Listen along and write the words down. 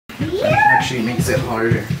That actually makes it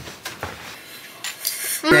harder.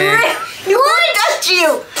 Who touched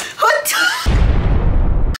you?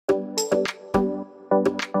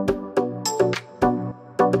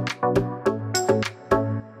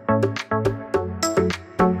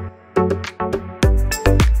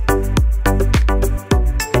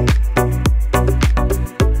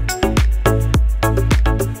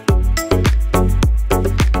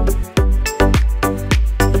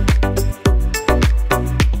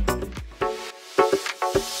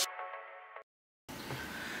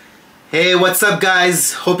 Hey, what's up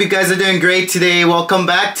guys? Hope you guys are doing great today. Welcome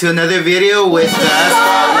back to another video with the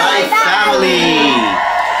Ascot Life family.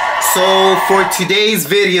 So for today's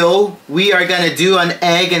video, we are gonna do an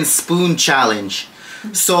egg and spoon challenge.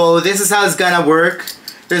 So this is how it's gonna work.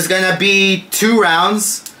 There's gonna be 2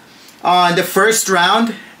 rounds. On the first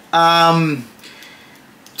round, to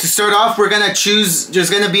start off, we're gonna choose, there's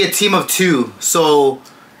gonna be a team of 2. So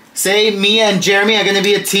say me and Jeremy are gonna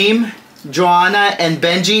be a team. Joanna and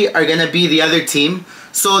Benji are gonna be the other team.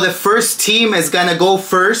 So the first team is gonna go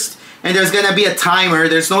first, and there's gonna be a timer.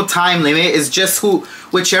 There's no time limit. It's just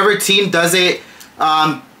whichever team does it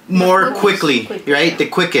more quickly, right? The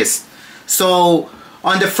quickest. So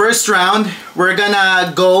on the first round, we're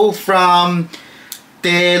gonna go from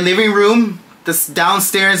the living room, this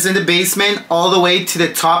downstairs in the basement, all the way to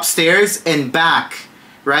the top stairs and back,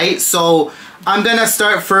 right? So I'm gonna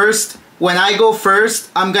start first. When I go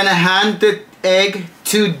first, I'm gonna hand the egg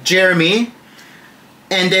to Jeremy,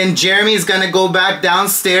 and then Jeremy is gonna go back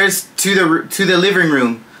downstairs to the living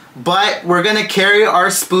room. But we're gonna carry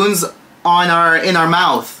our spoons in our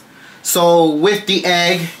mouth. So with the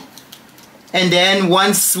egg, and then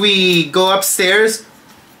once we go upstairs,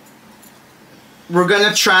 we're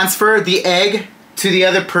gonna transfer the egg to the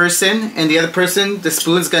other person, and the other person, the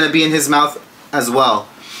spoon's gonna be in his mouth as well.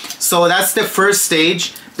 So that's the first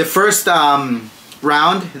stage. The first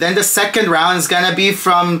round. Then the second round is gonna be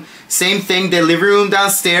from same thing, the living room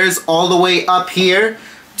downstairs all the way up here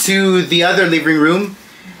to the other living room,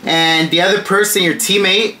 and the other person, your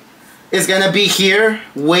teammate, is gonna be here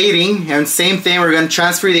waiting, and same thing, we're gonna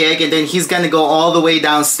transfer the egg, and then he's gonna go all the way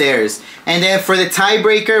downstairs. And then for the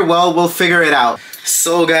tiebreaker, well, we'll figure it out.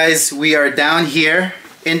 So guys, we are down here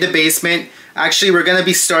in the basement. Actually, we're gonna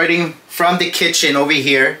be starting from the kitchen over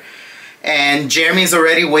here. And Jeremy's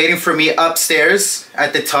already waiting for me upstairs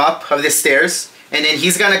at the top of the stairs. And then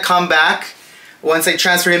he's gonna come back. Once I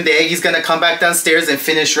transfer him the egg, he's gonna come back downstairs and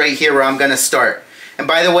finish right here where I'm gonna start. And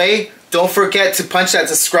by the way, don't forget to punch that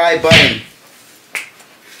subscribe button.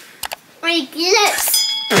 Like this.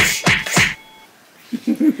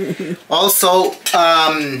 Also,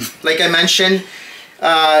 like I mentioned,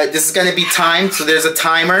 this is gonna be timed, so there's a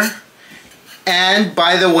timer. And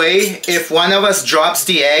by the way, if one of us drops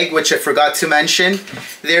the egg, which I forgot to mention,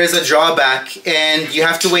 there is a drawback, and you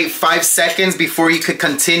have to wait 5 seconds before you could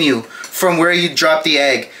continue from where you dropped the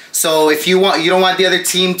egg. So if you don't want the other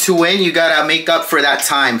team to win, you gotta make up for that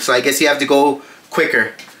time. So I guess you have to go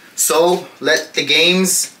quicker. So let the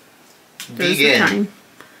games begin. The time.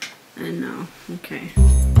 And now, okay.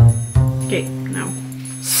 Okay, now.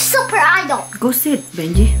 Super Idol. Go sit,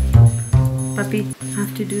 Benji. Papi,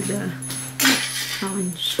 have to do the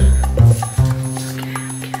challenge.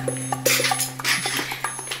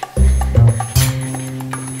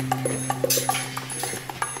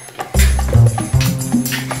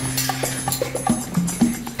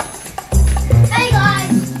 Hey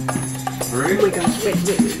guys. Right? Oh my gosh, wait.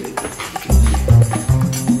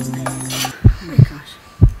 Oh my gosh.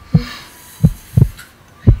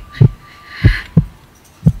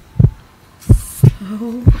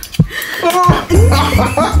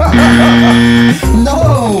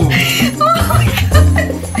 No!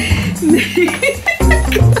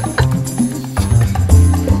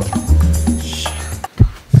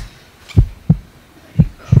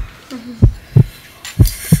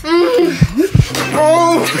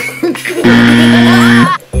 Oh my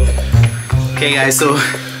god! Okay guys, so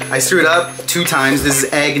I screwed up 2 times. This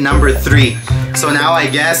is egg number 3. So now I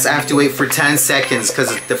guess I have to wait for 10 seconds,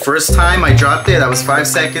 because the first time I dropped it, that was 5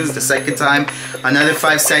 seconds. The second time, another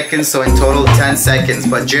 5 seconds. So in total, 10 seconds.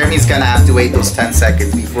 But Jeremy's gonna have to wait those 10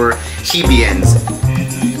 seconds before he begins.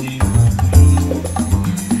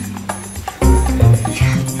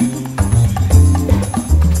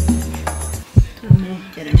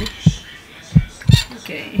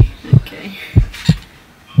 Okay.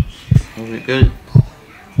 Good.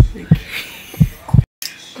 Okay.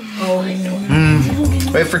 Oh, I know.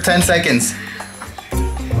 Wait for 10 seconds.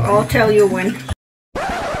 I'll tell you when.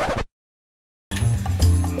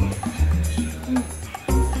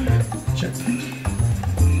 Check.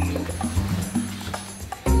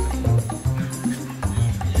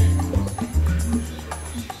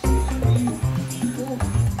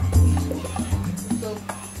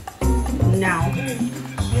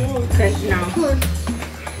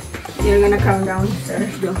 I'm gonna count down. Sarah,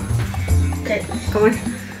 go. Okay, come on.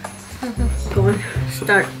 Come on,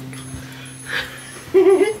 start.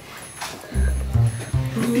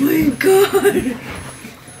 Oh my god!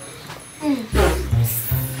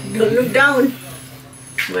 Don't look down.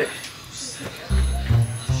 But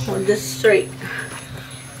hold this straight.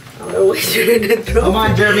 Otherwise you're gonna throw. Come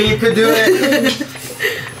on, Jeremy, you could do it.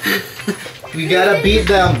 We gotta beat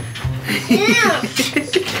them. Yeah.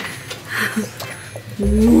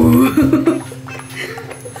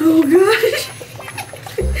 Oh gosh.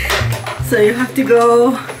 So you have to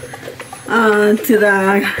go to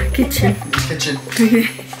the kitchen. Kitchen. Okay.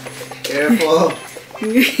 Careful.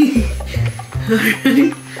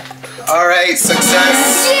 Alright,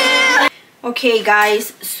 success. Okay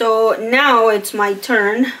guys, so now it's my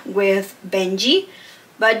turn with Benji.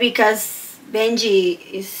 But because Benji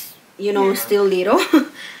is, you know, still little,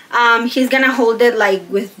 he's gonna hold it like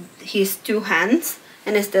with his 2 hands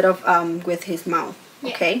and instead of with his mouth.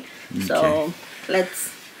 Okay? So let's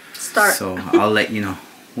start. So I'll let you know.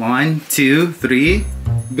 1, 2, 3,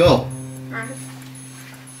 go.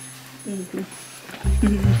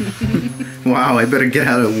 Wow, I better get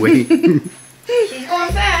out of the way. She's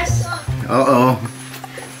going fast. Uh-oh.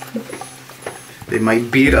 They might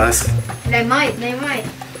beat us. They might.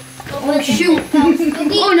 Oh shoot. Oh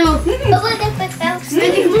no.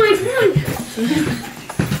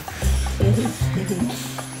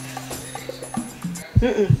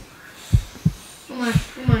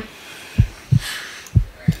 Come on.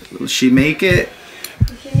 Will she make it?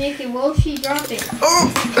 Will she drop it? Oh!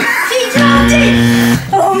 She dropped it!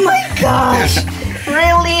 Oh my gosh!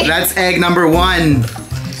 Really? That's egg number 1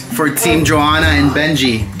 for Team Joanna and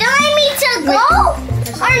Benji. Do I need to go?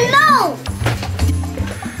 Or no?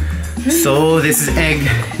 So this is egg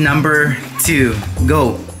number 2.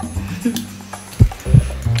 Go.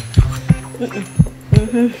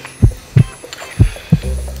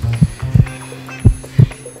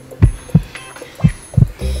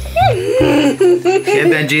 Yeah,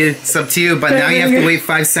 Benji, it's up to you, but now you have to wait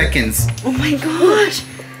 5 seconds. Oh my gosh!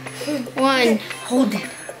 1. Hold it.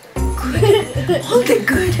 Good. Hold it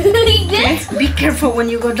good. Okay? Be careful when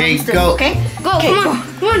you go Okay, downstairs. go. Okay? Go, Okay, come on.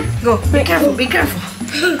 Go. Be careful. Be careful.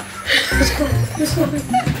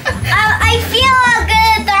 I feel I'm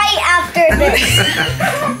gonna die after this.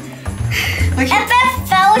 Okay. If it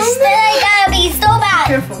fails, then I gotta be so bad.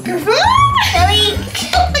 Careful. Really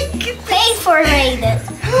pay for it.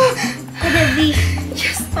 Gonna be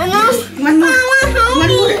just almost. One more.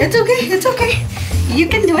 It's okay. You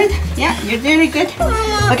can do it. Yeah, you're very good.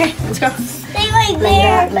 Okay, let's go. Stay right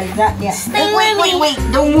there. Like that. Yeah. Stay with me. Wait.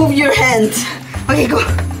 Don't move your hands. Okay, go.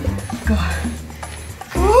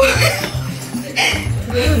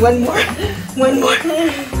 One more.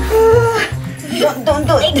 Don't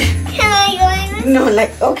do it. Can I go in? No,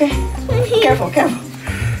 like, okay. Careful.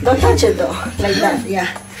 Don't touch it though. Like that, yeah.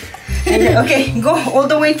 And then, okay, go all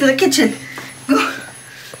the way to the kitchen. Go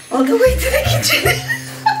all the way to the kitchen.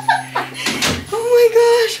 Oh my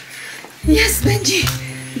gosh. Yes, Benji.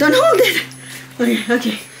 Don't hold it. Okay,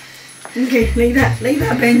 like that,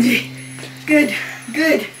 Benji. Good.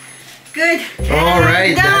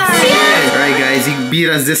 Alright, that's Done. it. Alright guys, he beat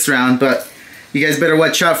us this round, but you guys better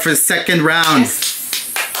watch out for the second round.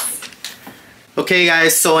 Okay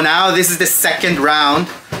guys, so now this is the second round.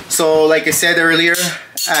 So like I said earlier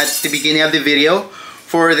at the beginning of the video,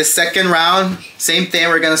 for the second round, same thing,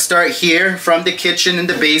 we're gonna start here from the kitchen in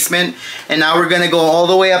the basement, and now we're gonna go all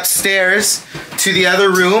the way upstairs to the other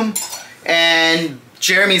room, and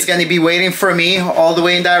Jeremy's gonna be waiting for me all the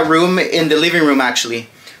way in that room, in the living room actually.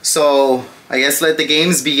 So I guess let the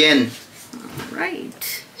games begin.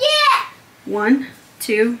 Right. Yeah. 1,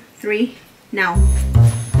 2, 3, now.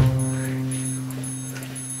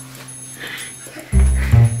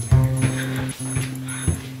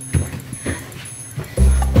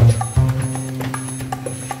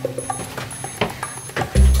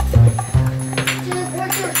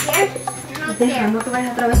 Deja, no te vayas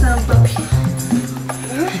a atravesar un toque.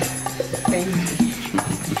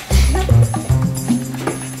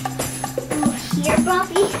 Here,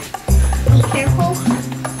 Bobby. Be careful.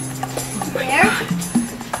 There.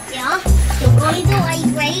 Yeah. You're going the right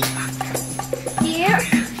way. There.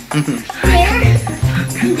 There.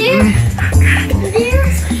 And there. And there.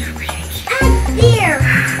 And there.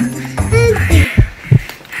 And there.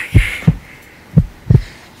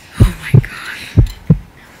 Oh my gosh.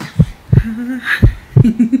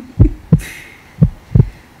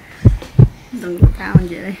 Don't look down,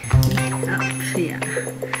 Jerry. Up, yeah.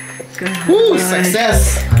 Good. Woo, success!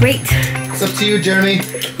 Wait. It's up to you, Jeremy.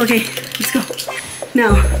 Okay, let's go.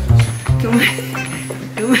 Now. Come on.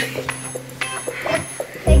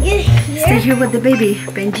 I get Stay here with the baby,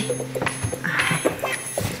 Benji.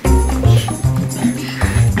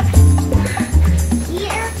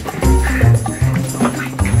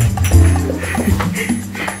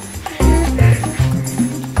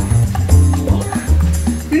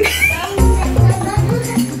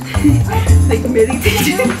 Like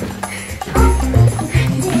meditation.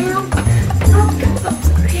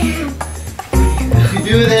 You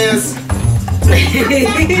do this.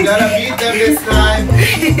 You gotta beat them this time.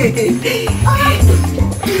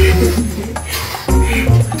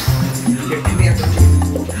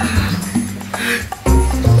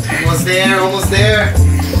 Almost there, almost there.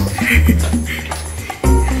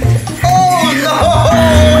 Oh no!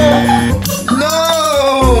 No!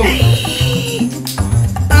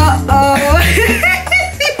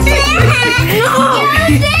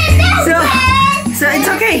 So it's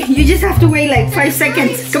okay. You just have to wait like 5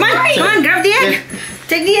 seconds. Come on, grab the egg.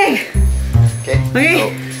 Take the egg. Okay.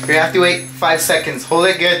 Okay. So you have to wait 5 seconds. Hold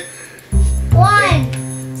it good. 1,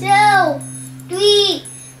 2, 3,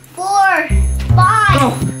 4, 5.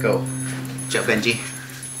 Go. Go. Jump, Benji.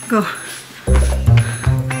 Go.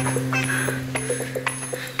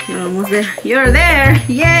 You're almost there. You're there.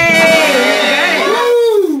 Yay!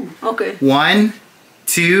 Woo! Okay. 1,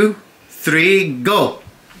 2, 3, go.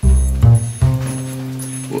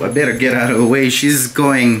 Well, I better get out of the way. She's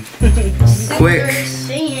going quick.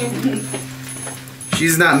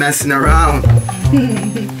 She's not messing around.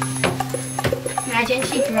 Imagine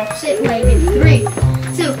she drops it like in 3,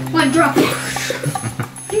 2, 1, drop it.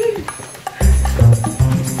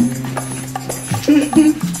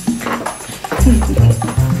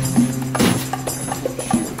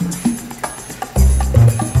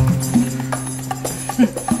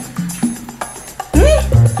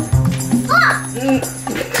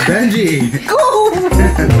 Benji! Go!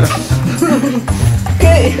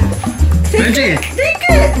 Okay. Benji! Take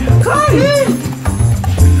it! Come!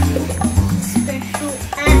 Special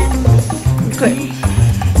animal. Okay.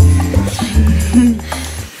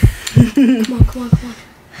 Come on, come on, come on.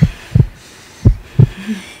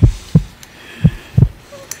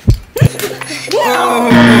 Oh,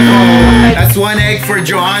 that's 1 egg for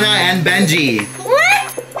Joanna and Benji.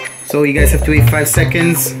 What? So you guys have to wait 5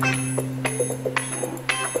 seconds.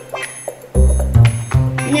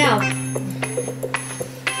 No.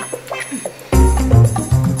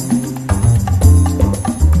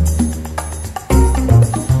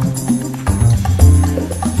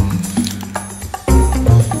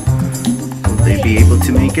 Will they be able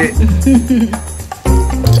to make it?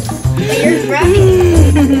 You're grabbing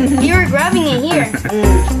it. You're grabbing it here.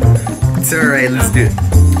 It's alright, let's do it.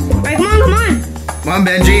 Alright, come on, come on. Come on,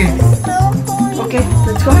 Benji. Okay,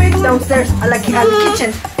 let's go downstairs. I like the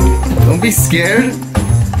kitchen. Don't be scared.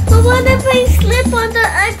 But what if I slip on the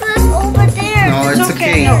egg that's over there? No, it's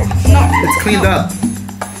okay. No. It's cleaned up.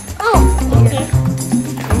 Oh, okay.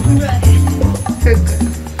 Good.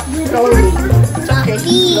 Slowly. It's okay.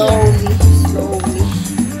 Slowly. Slowly.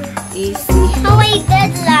 Easy. How I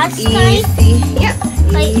did last time? Easy. Yeah.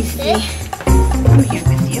 Like Easy. this? I'm here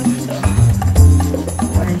with you. So.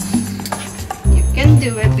 You can do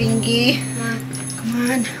it, Bingy. Come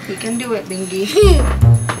on. We can do it, Bingy.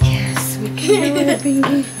 Yes, we can do it,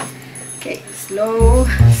 Bingy. Okay, slow,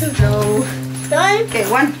 slow. Done? Okay,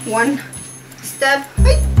 one step.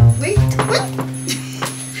 Wait.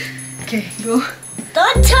 Okay, go.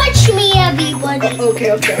 Don't touch me, everybody.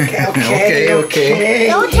 Okay. Okay.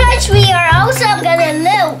 Don't touch me or else I'm gonna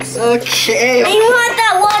lose. Okay. I want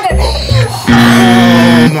that water.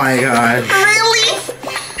 Oh my god. Really?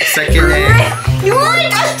 Second egg. Who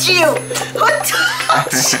touched you? Who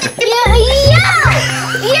touched you?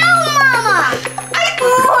 Yeah, Mama.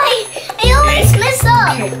 I always mess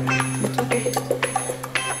up. Okay.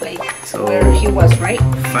 Like So where he was, right?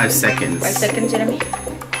 5 seconds. 5 seconds, Jeremy.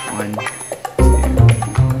 1.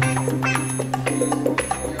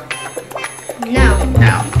 No.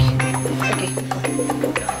 Now. Okay.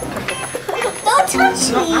 Don't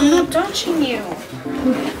touch No, me. I'm not touching you.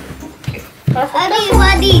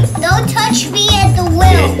 Everybody, don't touch me at the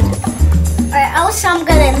wheel. Or else I'm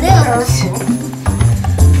gonna lose.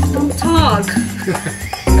 Don't talk.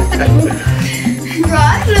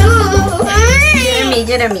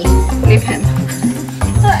 Jeremy, leave him.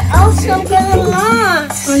 Or else I'm gonna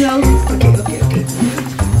lose. Oh no. Okay.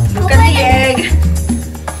 Look at the egg.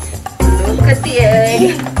 Look at the egg.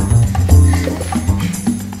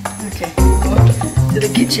 Okay, go to the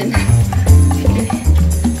kitchen.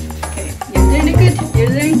 Okay, you're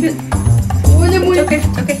doing good. It's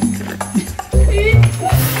okay.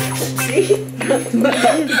 See?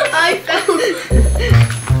 I fell.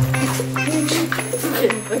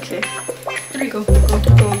 Okay. 3, go.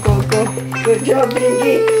 job,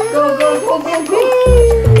 Benji. Go, go, go, go, go.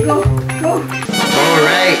 Go, go. All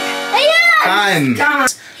right. Time.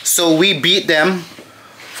 So we beat them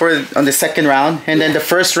on the second round, and then the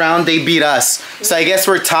first round they beat us. So I guess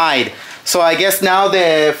we're tied. So I guess now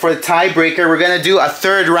for the tiebreaker, we're gonna do a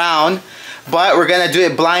third round, but we're gonna do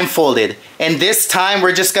it blindfolded. And this time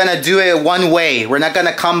we're just gonna do it one way. We're not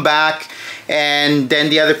gonna come back and then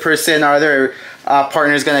the other person, our other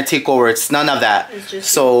partner is gonna take over. It's none of that.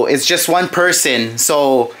 So it's just one person.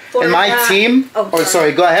 So in my team,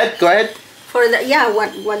 sorry, go ahead. For the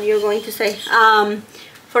what you're going to say?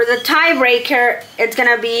 For the tiebreaker, it's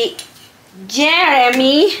gonna be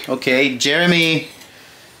Jeremy. Okay, Jeremy.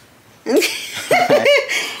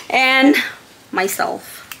 And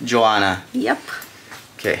myself. Joanna. Yep.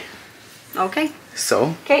 Okay. Okay.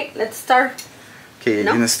 So. Okay, let's start. Okay, you're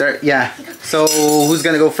gonna start? Yeah. So who's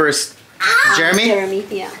gonna go first? Jeremy? Jeremy,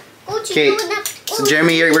 yeah. Okay. So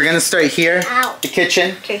Jeremy, we're gonna start here. The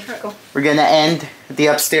kitchen. Okay, go. We're gonna end at the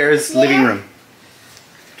upstairs living room.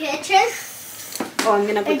 Kitchen. Oh, I'm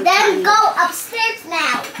gonna put And then go upstairs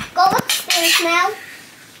now. Go upstairs now.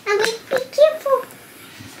 And be careful.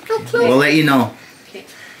 We'll let you know. Okay.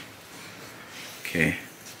 Okay.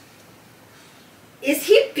 Is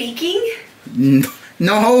he peeking?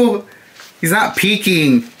 No, he's not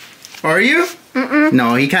peeking. Are you?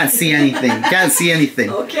 No, he can't see anything. Can't see anything.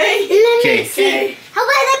 Okay. Okay. See. How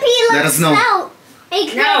about the pea looks Let us know. out?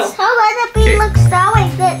 Like No. this. How about the pea looks out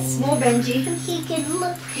like this? No, Benji. He can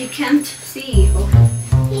look. You can't see. Oh.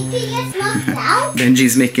 He can get knocked out.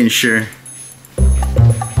 Benji's making sure.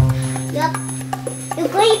 Yep. You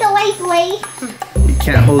going the right way. You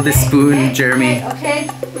can't hold the spoon, Jeremy. Okay.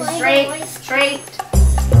 Straight.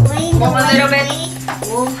 Going the Move a right little bit. way.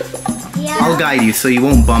 Move. Yeah. I'll guide you so you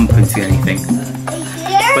won't bump into anything. Right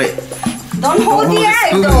here. But Don't hold the egg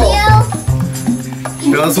spoon. though.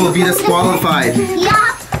 You. or else we'll be disqualified.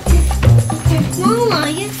 Yeah. Mama,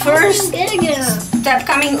 you First get again. step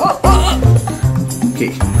coming. Oh.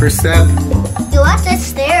 Okay, first step. You have the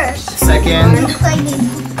stairs. Second.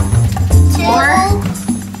 Two, More.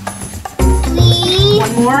 3,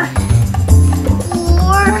 One more.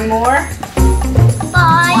 4, One more.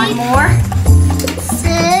 5, One more.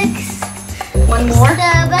 6, One more.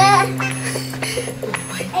 7,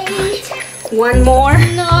 8, One more.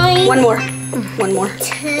 9, One more. One more.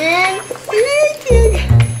 10, 11.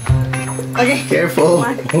 Okay. Careful.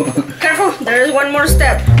 Careful. There is one more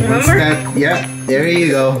step. One Remember? step. Yep, there you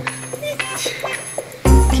go.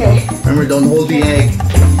 Okay. Remember, don't hold the egg.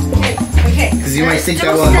 Okay. Because you might There's think two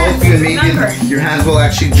that will help steps. you and maybe Remember, your hands will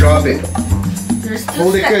actually drop it. there's two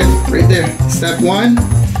Hold it steps. good. Right there. Step 1 and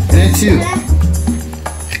then 2.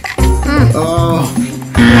 Oh.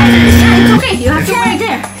 Yeah, it's okay. You have to wait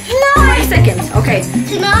there. 5 seconds. Okay.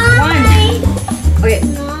 9, Okay.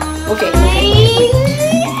 Okay.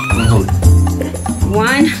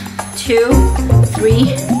 1, 2,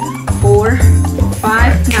 3, 4,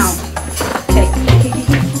 5. Now. Okay.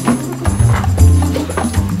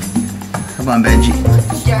 Come on, Benji.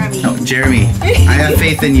 Jeremy. No, Jeremy. I have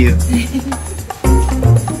faith in you.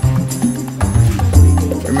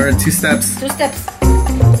 Remember 2 steps. 2 steps.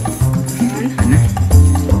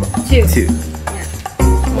 1, 2. 2.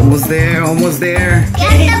 Almost there, almost there.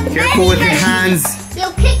 Get the Careful with your vending hands. machine.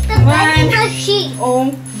 You kick the vending machine. Oh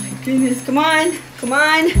my goodness. Come on. Come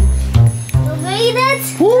on. You made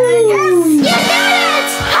it. Woo! Yes,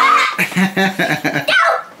 you did it.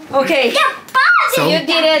 Go. Okay. Get body. So- You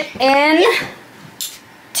did it in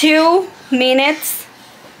 2 minutes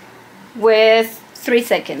with 3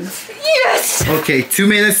 seconds. Yes. Okay, 2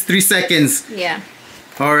 minutes, 3 seconds. Yeah.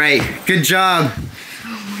 All right, good job.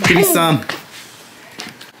 Give me some.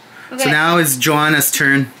 Okay. So now it's Joanna's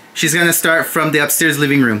turn. She's gonna start from the upstairs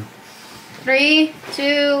living room. 3,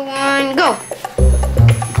 2, 1, go.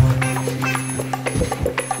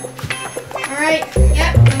 Alright,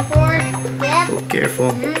 yep, come forward. Yep. Oh,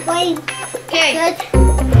 careful. Wait. Okay.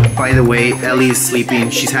 Good. By the way, Ellie is sleeping.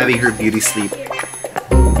 She's having her beauty sleep.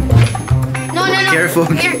 No. Careful.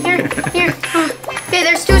 Here. Okay,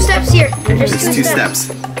 there's 2 steps here. There's 2 steps.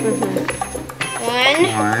 1.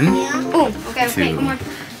 1. Ooh, okay, Two. come on.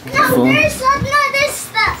 No, Careful. there's another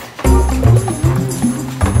step.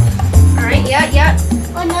 Alright, yeah.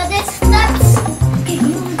 Another steps.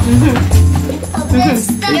 Another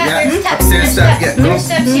step. Yeah, there's steps. upstairs There's step. steps. Yeah, go. There's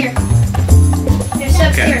steps here. There's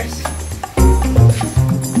steps Okay. here.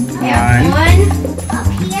 Yeah, 1, 1, Up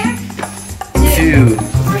here. 2.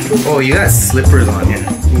 Oh, you got slippers on you.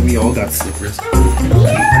 Well, we all got slippers.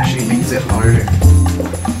 Actually makes it harder.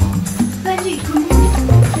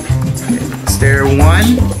 Stair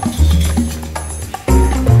 1,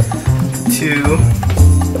 2,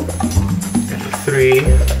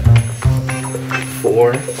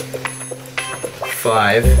 4,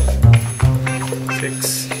 5, 6,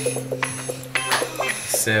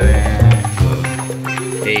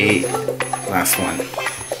 7, 8. Last one.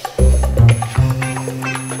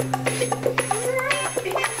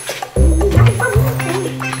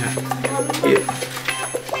 Yeah.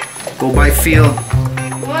 Go by feel.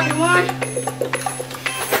 Come on.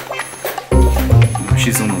 Oh,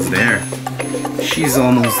 she's almost there. She's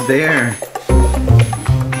almost there.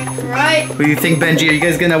 Right. What do you think, Benji? Are you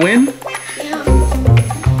guys gonna win?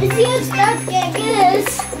 If you start getting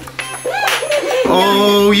this.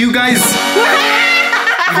 Oh, you guys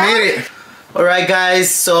you made it. Alright guys,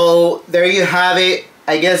 so there you have it.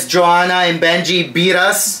 I guess Joanna and Benji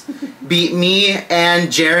beat me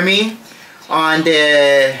and Jeremy on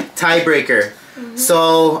the tiebreaker.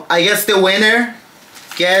 So I guess the winner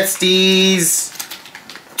gets these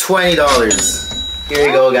 $20. Here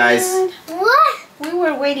you go, guys. What? We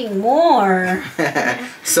were waiting more.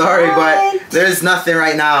 Sorry, but What? there's nothing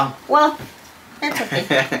right now. Well, that's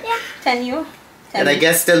okay. 10 you. 10 And I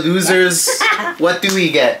guess the losers, what do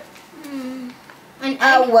we get? An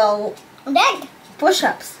egg. Well, Egg.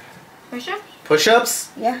 push-ups. Push-up? Push-ups?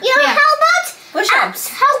 Yeah. You know, Yeah. how about Push-ups.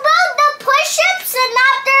 how about the push-ups and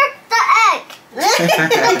after the egg? The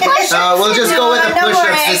push-ups. We'll just go with the No more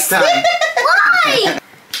push-ups this time. Why?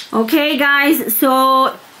 Okay, guys.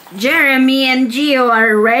 So Jeremy and Gio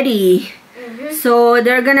are ready. So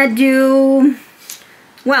they're gonna do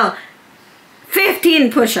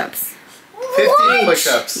 15 push-ups. 15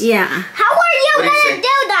 push-ups. Yeah. How are you What do you gonna say? do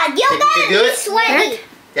that? You Think you gotta can do be it? sweaty.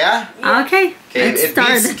 Yeah? Okay. Okay, Let's it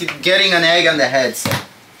start. beats getting an egg on the head. So.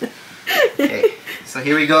 Okay, so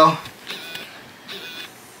here we go.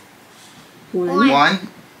 1,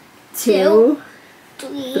 2,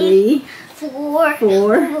 3, 3, 4,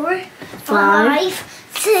 4, 5,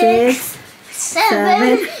 6,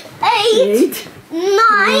 7, 8, 8,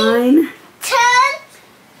 9, 9, 10,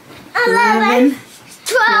 11,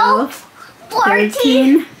 12,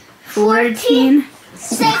 14, 14,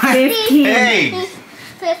 16, Hey!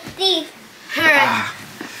 50. Alright.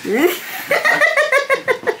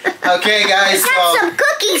 Okay, guys, Add so some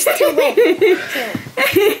cookies to it.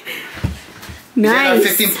 we got Nice.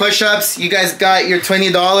 15 push-ups. You guys got your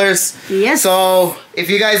 $20. Yes. So if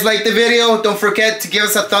you guys like the video, don't forget to give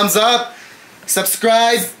us a thumbs up,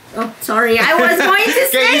 subscribe. Oh, sorry. I was going to Okay,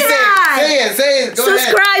 say you that. say it. Go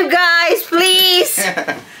Subscribe, guys, please.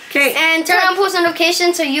 ahead. Okay. And turn on post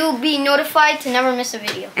notifications so you'll be notified to never miss a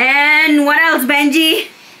video. And what else, Benji?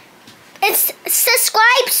 It's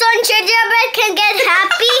subscribe so Gingerbread can get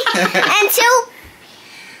happy until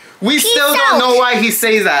We still Peace don't out. know why he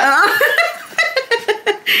says that.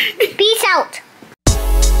 peace out.